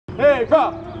Hey,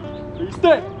 Brah! You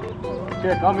stay!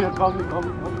 Okay, come here.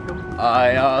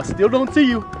 I still don't see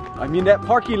you. I'm in that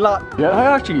parking lot. Yeah,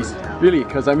 Hayashi's. Really,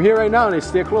 because I'm here right now and they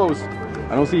stay closed.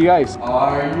 I don't see you guys.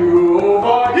 Are you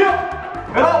over here?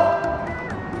 Hello?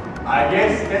 I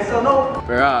guess that's a no.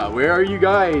 Brah, where are you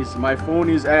guys? My phone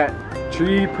is at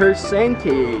 3%.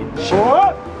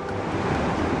 What?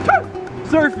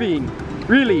 Surfing.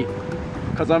 Really?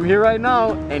 Because I'm here right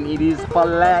now and it is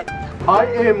flat. I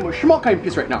am schmuck in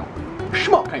peace right now.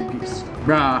 Schmuck in peace.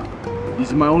 Brah, this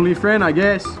is my only friend, I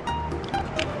guess.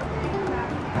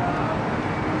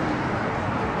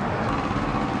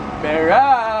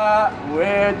 Brah,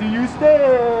 where do you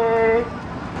stay?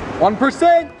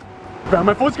 1%. Brah,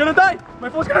 my phone's gonna die. My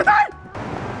phone's gonna die.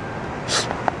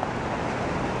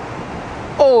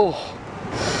 Oh.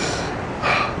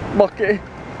 Maki.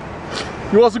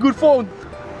 You was a good phone.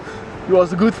 You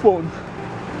was a good phone.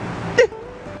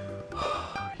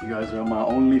 You guys are my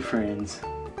only friends.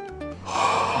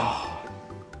 How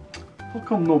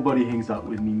come nobody hangs out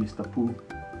with me, Mr. Pooh?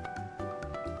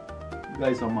 You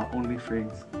guys are my only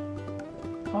friends.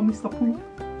 Huh, Mr. Pooh?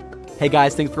 Hey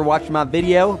guys, thanks for watching my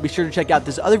video. Be sure to check out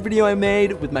this other video I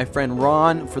made with my friend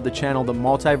Ron for the channel The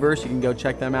Multiverse. You can go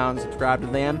check them out and subscribe to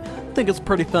them. I think it's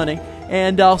pretty funny.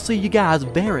 And I'll see you guys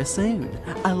very soon.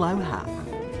 Aloha.